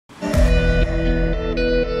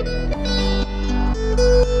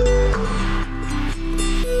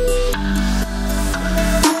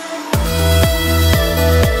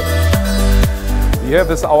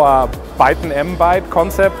Here is our Byton m-byte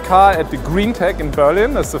concept car at the GREENTECH in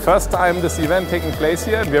Berlin. It's the first time this event taking place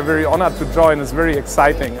here, and we are very honored to join. It's very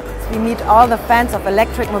exciting. We meet all the fans of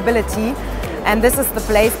electric mobility, and this is the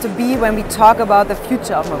place to be when we talk about the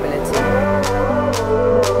future of mobility.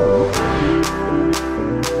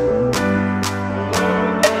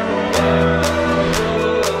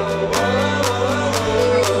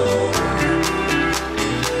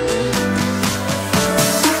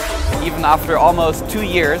 Even after almost 2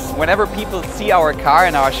 years, whenever people see our car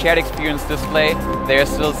and our shared experience display, they're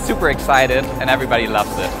still super excited and everybody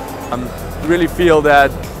loves it. I really feel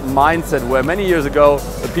that mindset where many years ago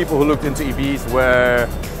the people who looked into EVs were,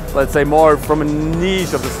 let's say, more from a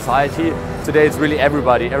niche of the society. Today it's really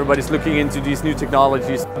everybody. Everybody's looking into these new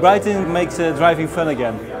technologies. Byton makes driving fun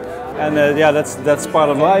again. And yeah, that's part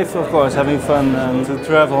of life, of course, having fun and to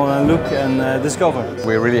travel and look and discover.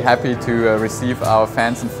 We're really happy to receive our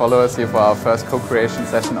fans and followers here for our first co-creation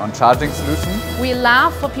session on charging solution. We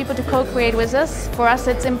love for people to co-create with us. For us,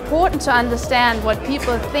 it's important to understand what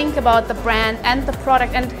people think about the brand and the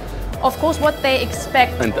product, and of course what they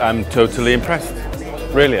expect. And I'm totally impressed.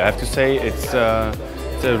 Really, I have to say it's a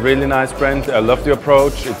really nice brand. I love the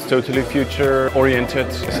approach. It's totally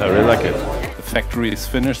future-oriented. So I really like it. The factory is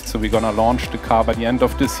finished, so we're going to launch the car by the end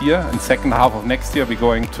of this year. And second half of next year, we're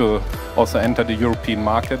going to also enter the European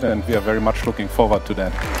market, and we are very much looking forward to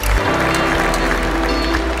that.